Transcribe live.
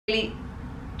really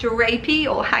drapey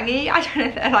or hangy. I don't know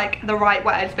if they're like the right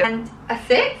words, but and a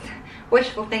 6.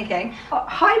 Wishful thinking.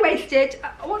 High-waisted.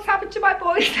 What's happened to my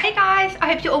boys? Hey guys,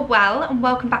 I hope you're all well and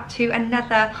welcome back to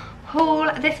another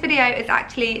haul. This video is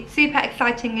actually super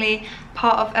excitingly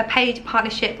part of a paid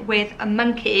partnership with a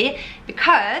Monki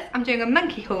because I'm doing a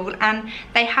Monki haul and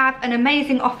they have an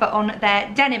amazing offer on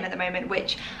their denim at the moment,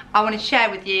 which I want to share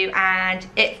with you, and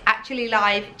it's actually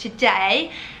live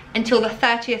today until the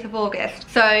 30th of August.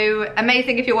 So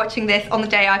amazing if you're watching this on the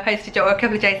day I posted it or a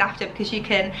couple of days after, because you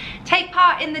can take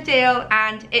part in the deal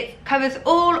and it covers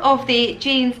all of the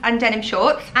jeans and denim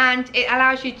shorts and it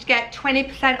allows you to get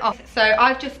 20% off. So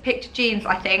I've just picked jeans,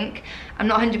 I think. I'm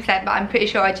not 100%, but I'm pretty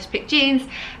sure I just picked jeans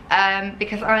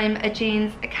because I'm a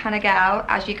jeans kind of gal,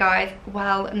 as you guys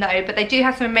well know. But they do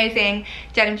have some amazing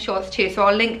denim shorts too, so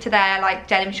I'll link to their like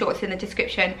denim shorts in the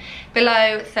description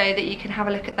below so that you can have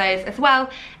a look at those as well.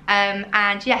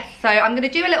 And yes, so I'm going to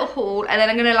do a little haul and then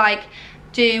I'm going to like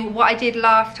do what I did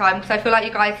last time because I feel like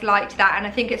you guys liked that and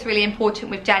I think it's really important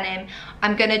with denim.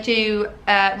 I'm going to do,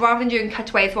 rather than doing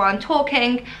cutaways while I'm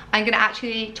talking, I'm going to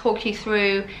actually talk you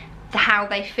through how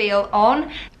they feel on.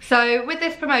 So with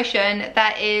this promotion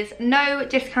there is no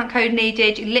discount code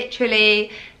needed, it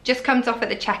literally just comes off at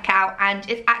the checkout and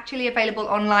it's actually available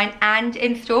online and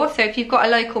in store. So if you've got a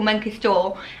local Monki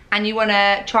store and you want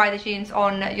to try the jeans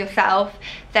on yourself,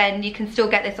 then you can still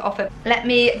get this offer. Let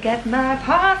me get my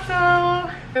parcel.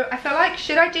 So I feel like,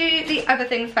 should I do the other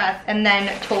things first and then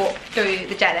talk through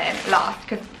the denim last,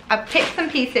 because I've picked some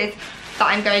pieces that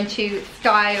I'm going to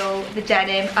style the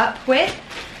denim up with.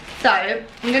 So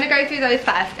I'm going to go through those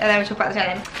first and then we'll talk about the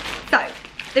denim. So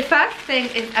the first thing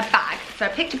is a bag. So I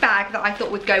picked a bag that I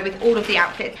thought would go with all of the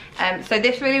outfits. So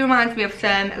this really reminds me of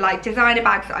some like designer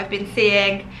bags that I've been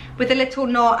seeing with a little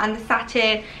knot and the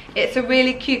satin. It's a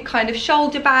really cute kind of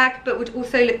shoulder bag, but would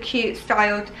also look cute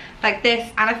styled like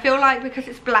this. And I feel like because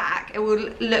it's black, it will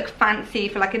look fancy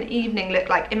for like an evening look.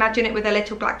 Like imagine it with a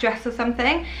little black dress or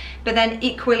something. But then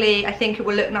equally, I think it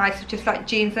will look nice with just like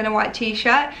jeans and a white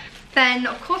t-shirt. Then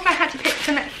of course I had to pick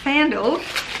some sandals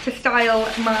to style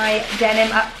my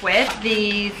denim up with.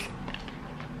 These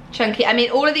chunky, I mean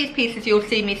all of these pieces you'll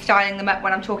see me styling them up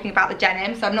when I'm talking about the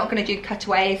denim, so I'm not going to do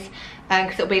cutaways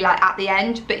because it'll be like at the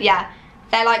end. But yeah,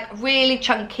 they're like really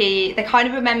chunky. They kind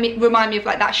of remind me of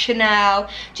like that Chanel.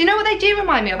 Do you know what they do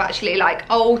remind me of actually? Like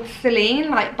old Celine,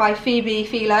 like by Phoebe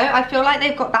Philo. I feel like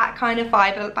they've got that kind of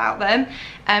vibe about them.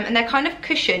 And they're kind of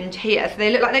cushioned here, so they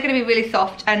look like they're going to be really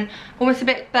soft and almost a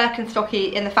bit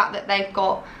Birkenstocky in the fact that they've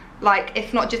got like,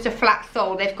 it's not just a flat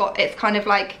sole, they've got, it's kind of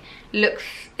like looks,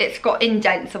 it's got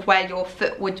indents of where your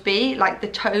foot would be, like the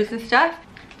toes and stuff.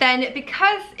 Then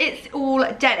because it's all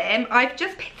denim, I've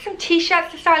just picked some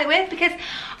t-shirts to style it with because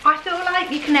I feel like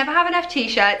you can never have enough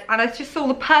t-shirts, and I just saw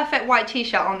the perfect white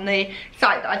t-shirt on the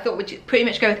site that I thought would pretty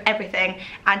much go with everything.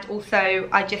 And also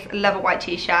I just love a white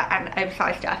t-shirt and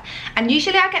oversized stuff. And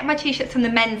usually I get my t-shirts from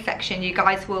the men's section, you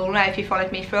guys will know if you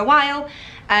followed me for a while,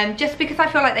 just because I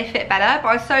feel like they fit better. But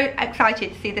I was so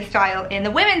excited to see the style in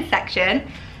the women's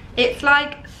section. It's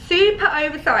like super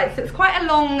oversized, so it's quite a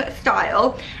long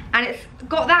style and it's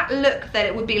got that look that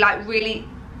it would be like really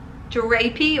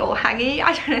drapey or hangy.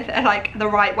 I don't know if they're like the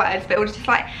right words, but it would just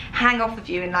like hang off of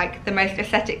you in like the most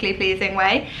aesthetically pleasing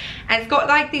way. And it's got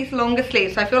like these longer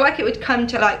sleeves, so I feel like it would come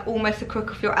to like almost the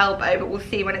crook of your elbow, but we'll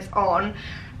see when it's on.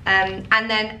 And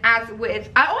then as with,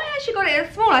 I actually got it in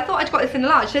a small. I thought I'd got this in a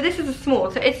large, so this is a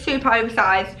small, so it's super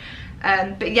oversized.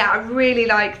 But yeah, I really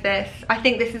like this. I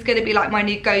think this is going to be like my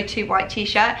new go-to white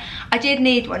t-shirt. I did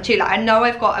need one too. Like I know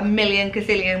I've got a million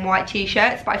gazillion white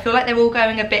t-shirts, but I feel like they're all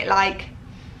going a bit like,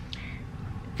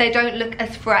 they don't look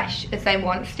as fresh as they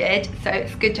once did. So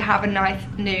it's good to have a nice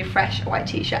new fresh white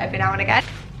t-shirt every now and again.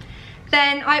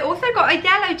 Then I also got a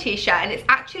yellow t-shirt and it's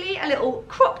actually a little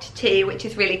cropped tee, which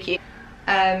is really cute.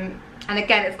 And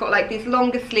again, it's got like these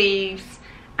longer sleeves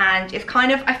and it's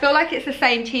kind of, I feel like it's the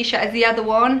same t-shirt as the other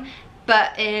one,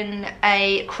 but in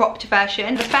a cropped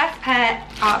version. The first pair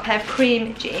are a pair of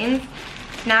cream jeans.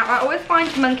 Now I always find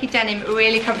Monki denim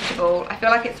really comfortable. I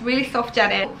feel like it's really soft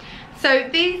denim. So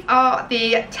these are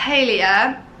the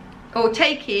Talia or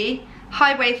Takey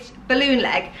high waist balloon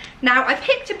leg. Now I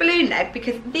picked a balloon leg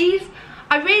because these,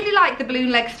 I really like the balloon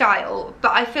leg style,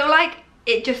 but I feel like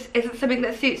it just isn't something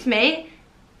that suits me.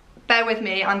 Bear with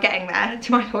me, I'm getting there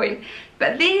to my point.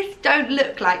 But these don't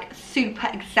look like super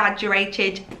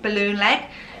exaggerated balloon leg.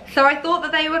 So I thought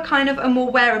that they were kind of a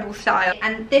more wearable style.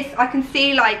 And this, I can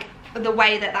see like the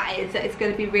way that is, that it's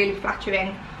going to be really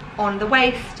flattering on the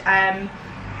waist.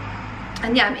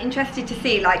 And yeah, I'm interested to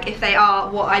see like if they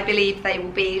are what I believe they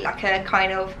will be, like a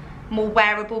kind of more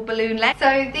wearable balloon leg.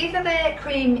 So these are the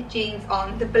cream jeans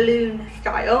on, the balloon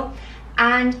style,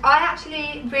 and I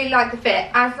actually really like the fit.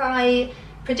 As I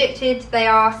predicted, they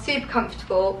are super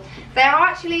comfortable. They are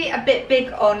actually a bit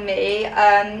big on me.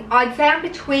 I'd say I'm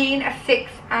between a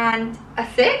 6 and a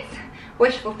 6,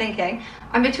 wishful thinking.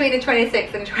 I'm between a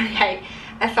 26 and a 28,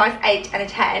 a size 8 and a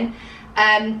 10.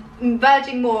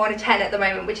 Verging more on a 10 at the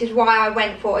moment, which is why I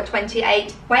went for a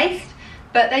 28 waist.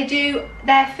 But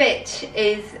their fit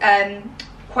is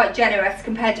quite generous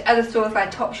compared to other stores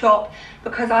like Topshop,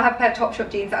 because I have a pair of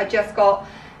Topshop jeans that I just got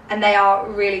and they are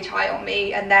really tight on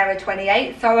me and they're a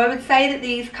 28. So I would say that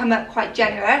these come up quite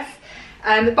generous.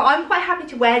 But I'm quite happy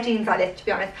to wear jeans like this, to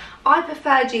be honest. I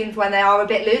prefer jeans when they are a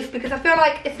bit loose, because I feel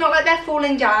like it's not like they're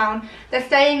falling down, they're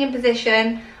staying in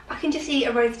position. I can just eat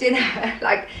a roast dinner.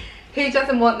 Like, who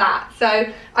doesn't want that?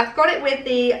 So I've got it with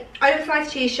the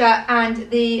oversized t-shirt and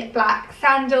the black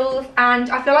sandals, and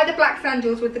I feel like the black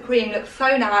sandals with the cream look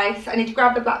so nice. I need to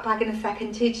grab the black bag in a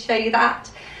second to show you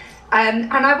that.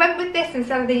 And I went with this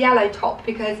instead of the yellow top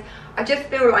because I just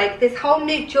feel like this whole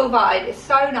neutral vibe is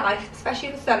so nice,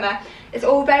 especially for summer. It's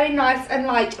all very nice and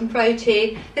light and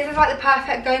floaty. This is like the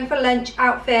perfect going for lunch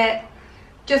outfit.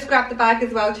 Just grab the bag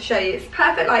as well to show you. It's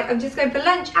perfect, like I'm just going for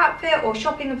lunch outfit or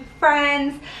shopping with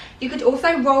friends. You could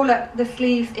also roll up the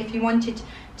sleeves if you wanted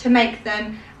to make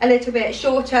them a little bit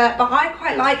shorter, but I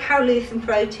quite like how loose and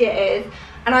floaty it is.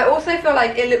 And I also feel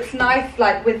like it looks nice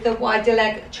like with the wider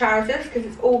leg trousers, because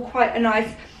it's all quite a nice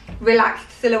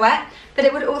relaxed silhouette, but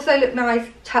it would also look nice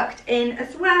tucked in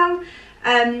as well.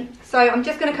 So I'm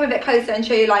just going to come a bit closer and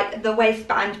show you like the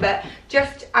waistband, but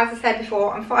just as I said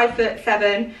before, I'm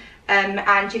 5'7",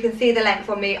 and you can see the length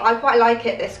on me. I quite like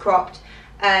it this cropped,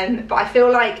 but I feel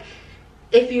like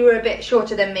if you were a bit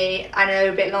shorter than me and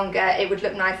a bit longer, it would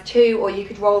look nice too, or you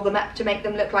could roll them up to make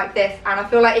them look like this. And I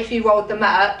feel like if you rolled them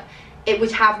up, it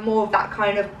would have more of that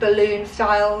kind of balloon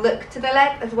style look to the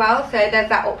leg as well, so there's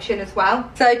that option as well.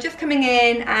 So just coming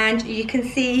in, and you can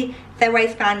see their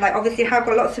waistband, like obviously I've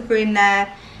got lots of room there,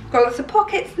 got lots of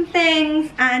pockets and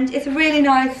things, and it's a really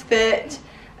nice fit.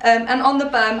 And on the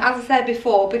bum, as I said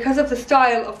before, because of the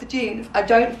style of the jeans, I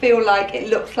don't feel like it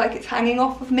looks like it's hanging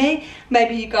off of me.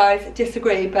 Maybe you guys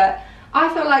disagree, but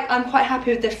I feel like I'm quite happy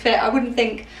with this fit. I wouldn't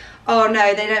think, oh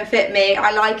no, they don't fit me.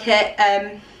 I like it.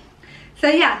 So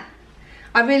yeah,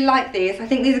 I really like these. I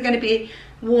think these are going to be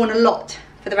worn a lot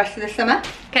for the rest of the summer.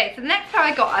 Okay, so the next pair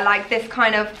I got, I like this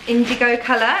kind of indigo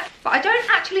colour, but I don't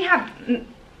actually have,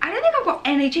 I don't think I've got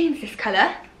any jeans this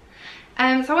colour.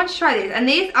 So I want to try these, and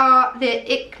these are the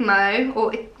IKMO,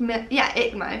 or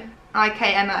IKMO,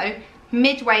 I-K-M-O,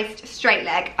 mid-waist straight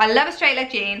leg. I love a straight leg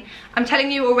jean. I'm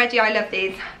telling you already I love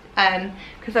these,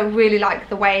 because I really like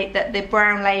the way that the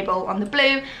brown label on the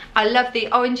blue. I love the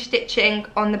orange stitching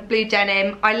on the blue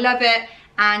denim. I love it,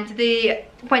 and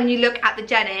when you look at the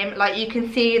denim, like you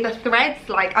can see the threads.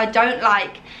 Like, I don't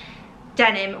like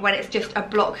denim when it's just a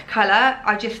block colour.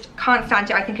 I just can't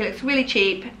stand it. I think it looks really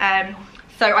cheap.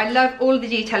 So I love all the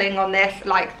detailing on this,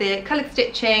 like the coloured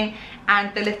stitching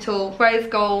and the little rose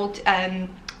gold, are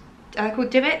they called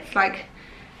divots, like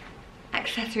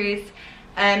accessories.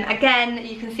 Again,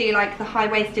 you can see like the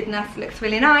high-waistedness looks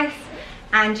really nice.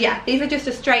 And yeah, these are just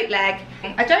a straight leg.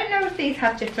 I don't know if these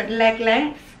have different leg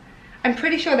lengths. I'm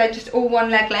pretty sure they're just all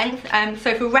one leg length.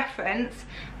 So for reference,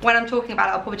 when I'm talking about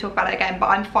it, I'll probably talk about it again, but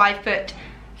I'm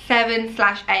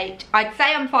 5'7/8". I'd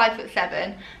say I'm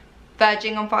 5'7",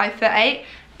 verging on 5'8".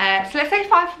 So let's say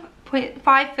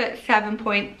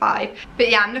 5'7.5". But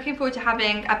yeah, I'm looking forward to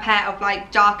having a pair of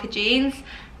like darker jeans.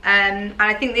 And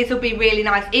I think these will be really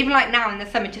nice, even like now in the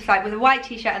summer, just like with a white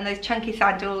t-shirt and those chunky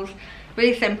sandals.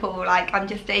 Really simple. Like, I'm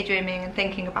just daydreaming and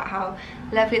thinking about how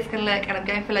lovely it's gonna look, and I'm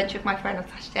going for lunch with my friend on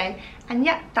Saturday, and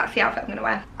yeah, that's the outfit I'm gonna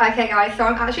wear. Okay guys, so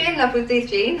I'm actually in love with these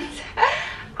jeans.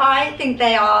 I think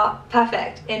they are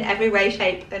perfect in every way,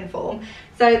 shape and form.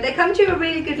 So they come to a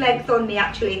really good length on me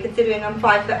actually, considering I'm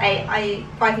 5'8", I'm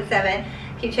 5'7".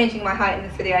 Keep changing my height in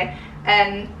this video,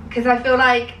 because I feel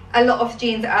like a lot of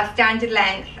jeans that are standard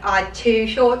length are too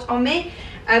short on me.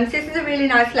 So this is a really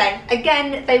nice length.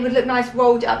 Again, they would look nice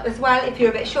rolled up as well if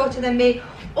you're a bit shorter than me,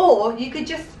 or you could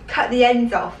just cut the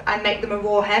ends off and make them a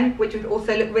raw hem, which would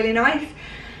also look really nice.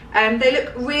 They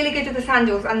look really good with the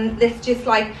sandals, and this just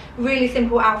like really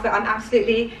simple outfit. I'm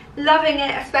absolutely loving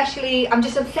it. Especially, I'm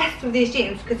just obsessed with these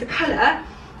jeans because the colour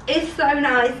is so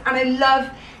nice, and I love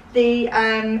the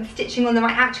stitching on them.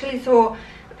 I actually saw a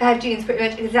pair of jeans pretty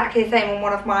much exactly the same on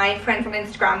one of my friends on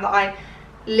Instagram that I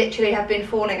literally have been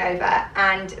fawning over,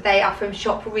 and they are from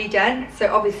Shop Redone, so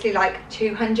obviously like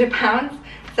 £200.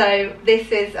 So this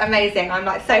is amazing. I'm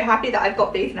like so happy that I've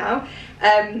got these now.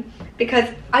 But because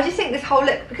I just think this whole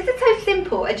look, because it's so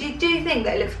simple, I do think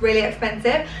that it looks really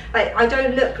expensive. Like, I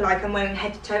don't look like I'm wearing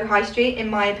head to toe high street, in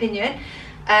my opinion.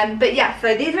 But yeah,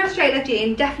 so these are a straight leg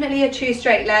jean, definitely a true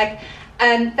straight leg.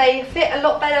 They fit a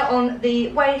lot better on the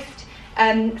waist.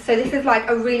 So this is like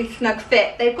a really snug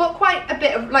fit. They've got quite a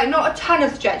bit of, like, not a ton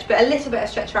of stretch, but a little bit of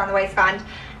stretch around the waistband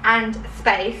and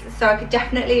space. So I could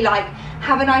definitely like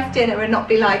have a nice dinner and not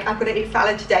be like, I've got to eat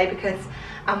salad today because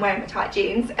I'm wearing my tight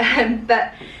jeans.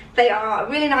 But they are a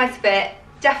really nice fit.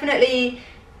 Definitely,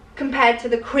 compared to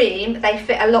the cream, they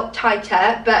fit a lot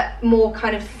tighter but more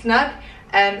kind of snug.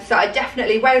 So I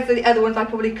definitely, whereas the other ones I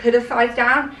probably could have sized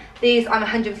down, these I'm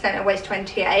 100% at waist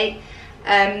 28.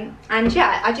 And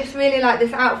yeah, I just really like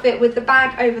this outfit with the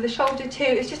bag over the shoulder too.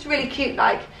 It's just really cute,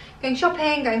 like going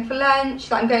shopping, going for lunch.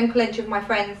 Like, I'm going for lunch with my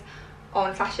friends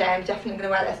on Saturday. I'm definitely going to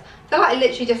wear this. I feel like I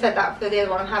literally just said that for the other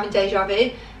one. I'm having deja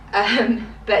vu.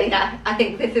 But yeah, I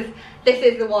think this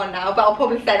is the one now, but I'll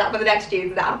probably say that for the next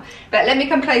jeans now. But let me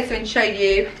come closer and show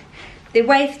you the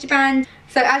waistband.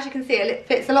 So as you can see, it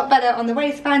fits a lot better on the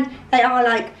waistband. They are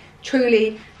like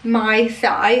truly my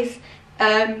size.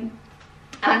 And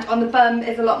on the bum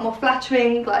is a lot more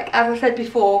flattering. Like, as I said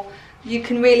before, you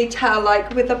can really tell, like,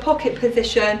 with the pocket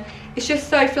position, it's just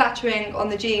so flattering on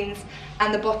the jeans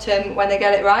and the bottom when they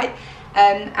get it right.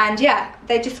 And yeah,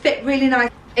 they just fit really nice.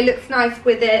 It looks nice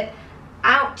with it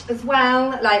out as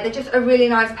well. Like, they're just a really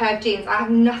nice pair of jeans. I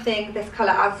have nothing this colour,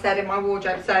 as I said, in my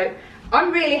wardrobe, so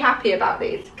I'm really happy about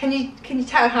these. Can you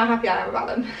tell how happy I am about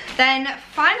them? Then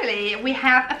finally we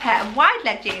have a pair of wide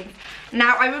leg jeans.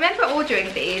 Now, I remember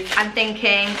ordering these and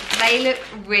thinking they look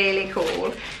really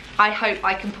cool. I hope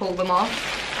I can pull them off.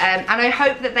 And I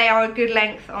hope that they are a good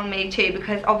length on me too,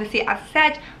 because obviously, as I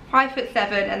said, 5'7"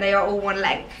 and they are all one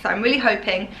length, so I'm really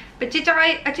hoping. But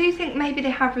I do think maybe they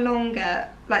have longer,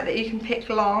 like that you can pick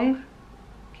long.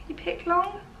 Can you pick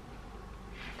long?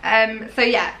 So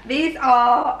yeah, these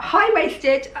are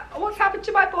high-waisted. What's happened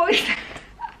to my voice?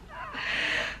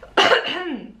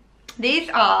 These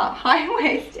are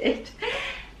high-waisted.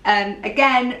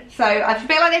 Again, so I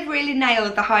feel like they've really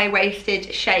nailed the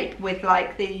high-waisted shape with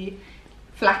like the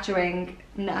flatteringness,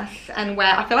 and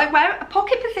where I feel like where a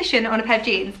pocket position on a pair of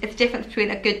jeans is the difference between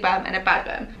a good bum and a bad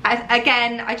bum.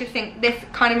 Again, I just think this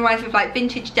kind of reminds me of like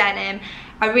vintage denim.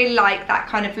 I really like that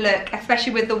kind of look,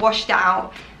 especially with the washed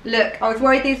out look. I was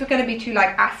worried these were going to be too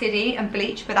like acidy and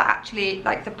bleach, but they're actually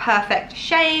like the perfect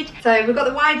shade. So we've got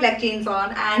the wide leg jeans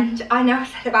on, and I know I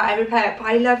said about every pair, but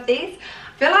I love these.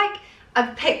 I feel like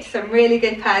I've picked some really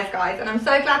good pairs, guys, and I'm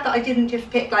so glad that I didn't just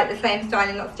pick like the same style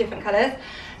in lots of different colours.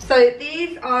 So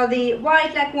these are the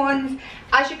wide leg ones.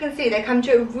 As you can see, they come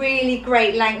to a really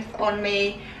great length on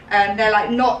me. They're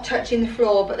like not touching the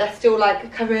floor, but they're still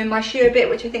like covering my shoe a bit,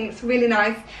 which I think is really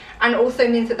nice, and also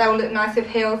means that they'll look nice with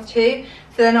heels too.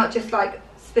 So they're not just like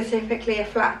specifically a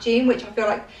flat jean, which I feel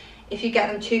like if you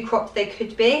get them too cropped they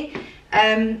could be.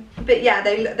 But yeah,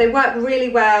 they work really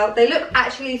well. They look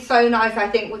actually so nice, I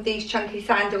think, with these chunky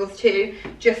sandals too,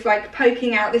 just like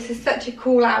poking out. This is such a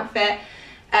cool outfit.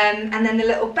 And then the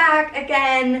little bag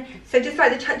again, so just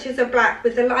like the touches of black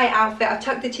with the light outfit. I've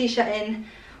tucked the t-shirt in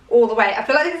all the way. I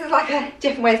feel like this is like a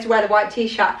different ways to wear the white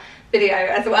t-shirt video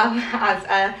as well as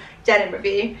a denim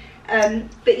review.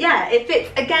 But yeah, it fits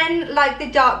again like the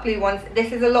dark blue ones.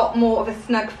 This is a lot more of a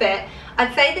snug fit.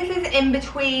 I'd say this is in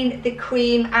between the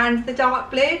cream and the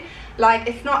dark blue. Like,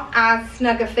 it's not as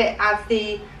snug a fit as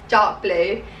the dark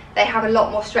blue. They have a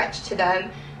lot more stretch to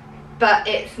them, but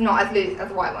it's not as loose as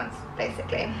the white ones,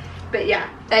 basically. But yeah,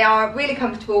 they are really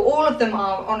comfortable. All of them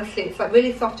are, honestly. It's like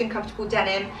really soft and comfortable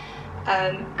denim.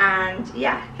 And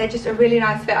yeah, they're just a really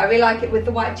nice fit. I really like it with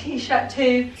the white t-shirt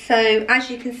too. So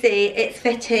as you can see, it's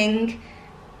fitting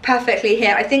perfectly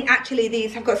here. I think actually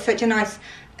these have got such a nice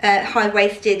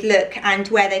high-waisted look, and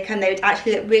where they come, they would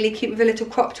actually look really cute with a little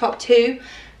crop top too.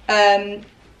 And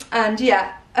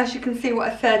yeah, as you can see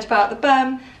what I said about the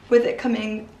bum, with it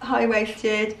coming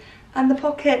high-waisted, and the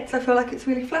pockets, I feel like it's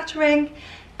really flattering.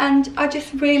 And I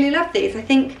just really love these. I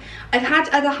think I've had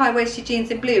other high-waisted jeans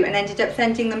in blue and ended up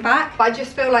sending them back. I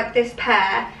just feel like this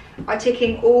pair are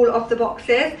ticking all of the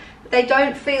boxes. They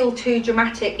don't feel too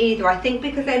dramatic either. I think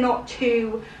because they're not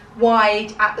too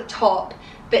wide at the top,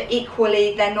 but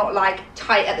equally they're not like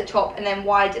tight at the top and then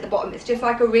wide at the bottom. It's just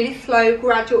like a really slow,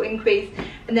 gradual increase,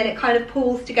 and then it kind of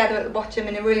pulls together at the bottom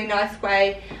in a really nice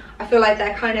way. I feel like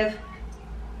they're kind of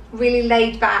really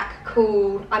laid back,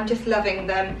 cool. I'm just loving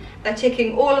them. They're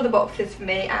ticking all of the boxes for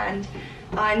me, and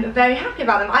I'm very happy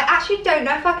about them. I actually don't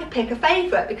know if I could pick a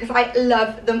favourite because I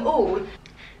love them all.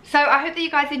 So I hope that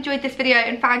you guys enjoyed this video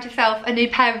and found yourself a new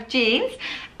pair of jeans.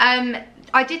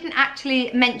 I didn't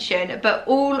actually mention, but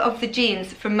all of the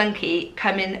jeans from Monki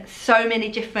come in so many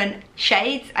different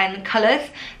shades and colours.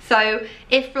 So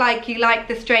if like you like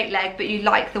the straight leg but you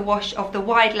like the wash of the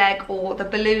wide leg or the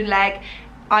balloon leg,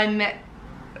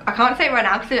 I can't say it right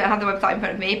now because I don't have the website in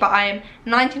front of me, but I am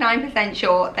 99%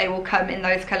 sure they will come in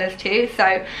those colours too.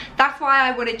 So that's why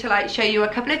I wanted to like show you a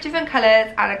couple of different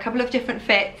colours and a couple of different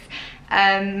fits,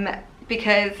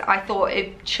 because I thought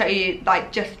it'd show you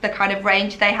like just the kind of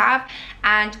range they have.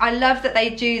 And I love that they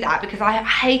do that, because I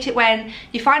hate it when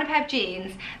you find a pair of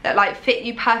jeans that like fit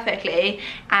you perfectly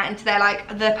and they're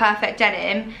like the perfect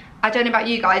denim. I don't know about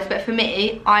you guys, but for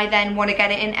me, I then want to get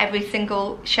it in every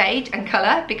single shade and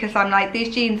colour, because I'm like,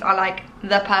 these jeans are like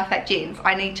the perfect jeans.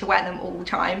 I need to wear them all the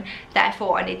time,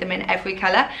 therefore I need them in every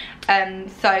colour.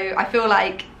 So I feel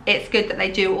like it's good that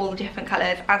they do all the different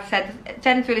colours. As I said,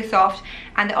 denim's really soft,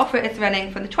 and the offer is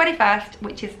running from the 21st,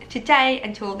 which is today,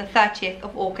 until the 30th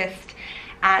of August,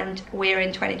 and we're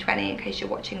in 2020 in case you're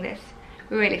watching this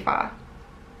really far,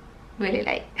 really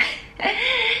late.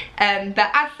 But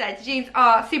as said, the jeans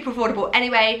are super affordable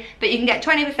anyway, but you can get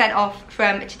 20% off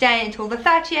from today until the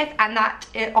 30th, and that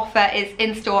offer is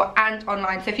in store and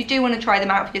online. So if you do want to try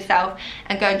them out for yourself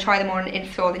and go and try them on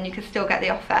in store, then you can still get the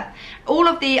offer. All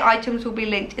of the items will be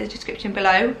linked in the description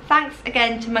below. Thanks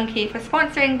again to Monki for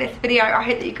sponsoring this video. I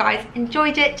hope that you guys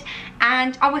enjoyed it,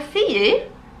 and I will see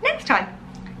you next time.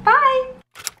 Bye.